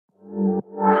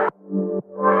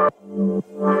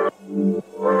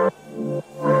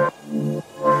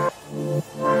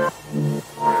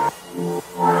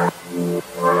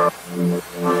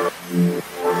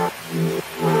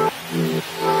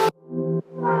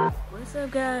What's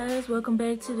up guys, welcome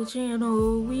back to the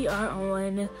channel. We are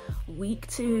on week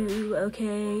 2,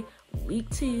 okay? Week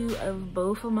 2 of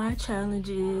both of my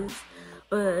challenges.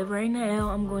 But right now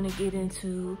I'm going to get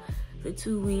into the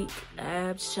 2-week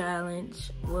abs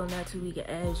challenge. Well, not 2-week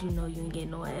abs, you know you ain't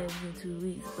getting no abs in 2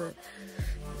 weeks, but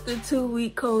the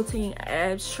 2-week coating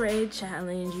abs shred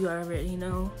challenge, you already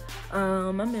know.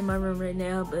 I'm in my room right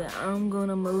now, but I'm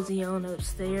gonna mosey on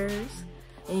upstairs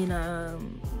and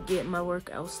get my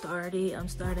workout started. I'm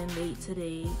starting late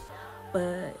today,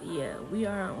 but yeah, we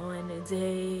are on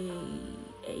day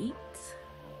 8.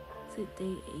 Is it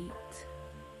day 8?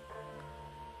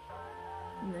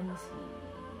 Let me see.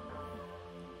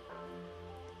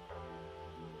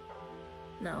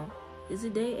 No, is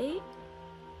it day 8?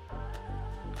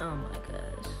 Oh my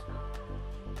gosh,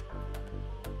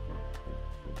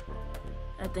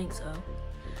 I think so.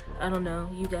 I don't know,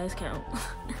 you guys count.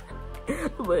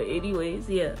 But anyways,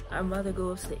 yeah, I'm about to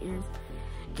go upstairs,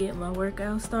 get my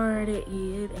workout started,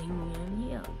 and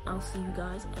yeah, I'll see you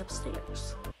guys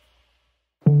upstairs.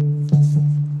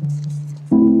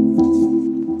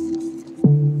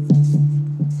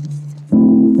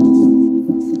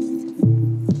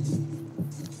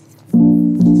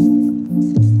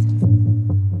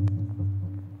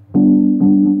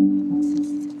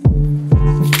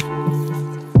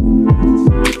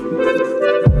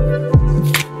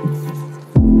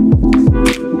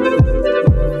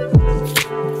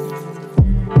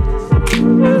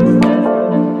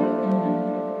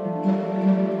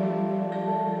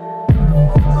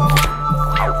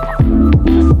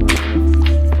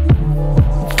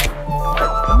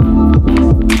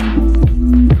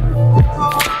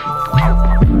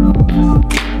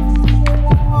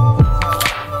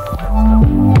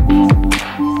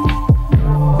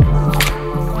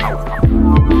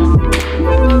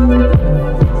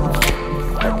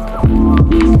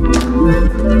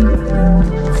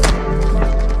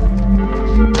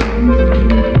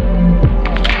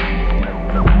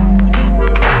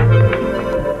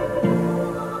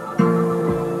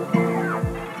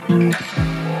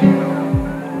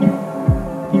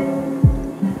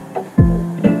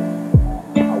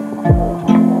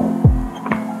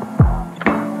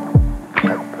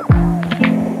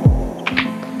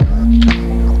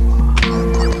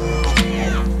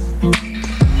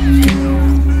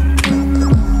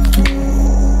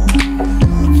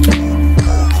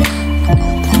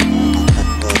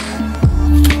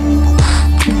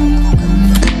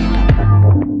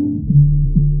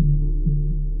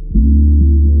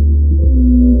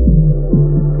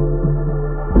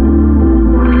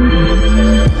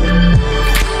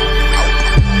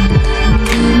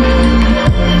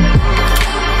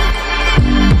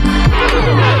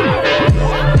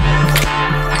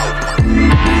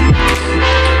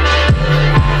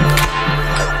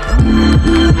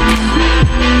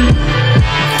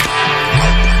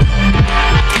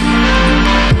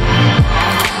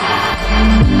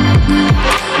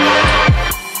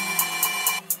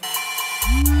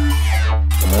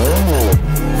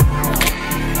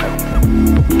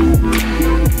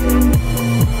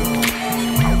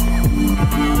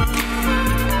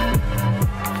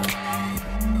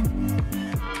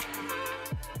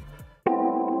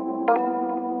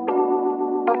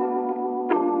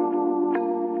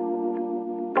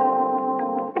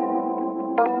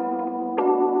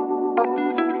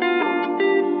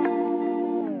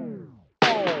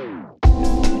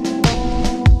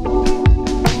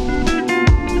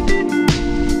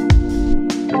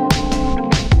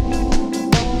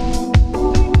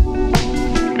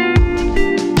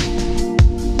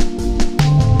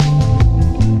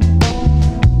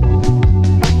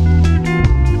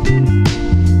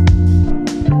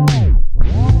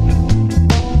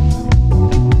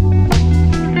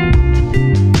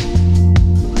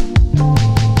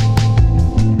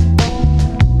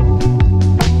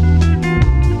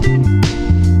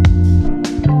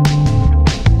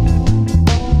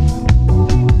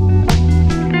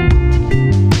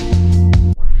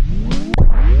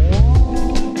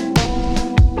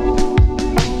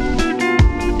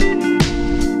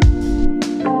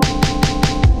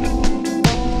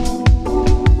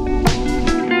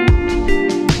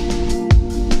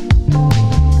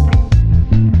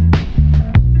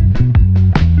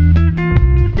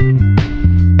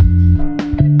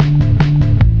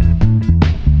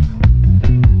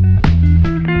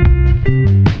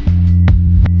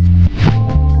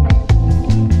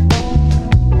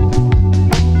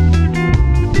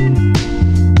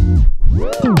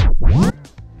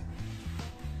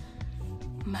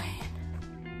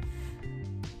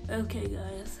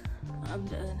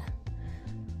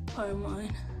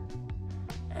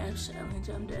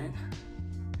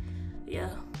 yeah,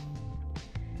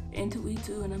 into week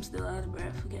 2 and I'm still out of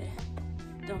breath, okay?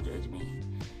 Don't judge me.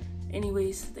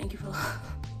 Anyways, thank you for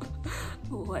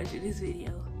watching this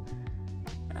video.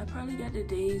 I probably got the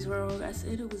days wrong. I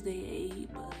said it was day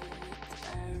 8, but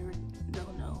I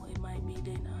don't know. It might be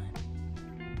day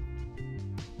 9.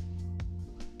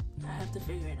 I have to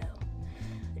figure it out.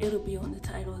 It'll be on the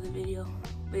title of the video.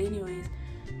 But anyways,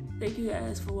 thank you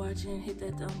guys for watching. Hit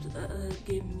that thumbs up,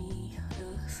 give me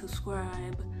a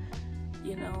subscribe,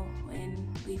 you know,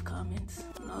 and leave comments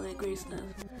and all that great stuff.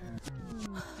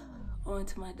 On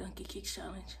to my donkey kicks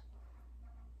challenge.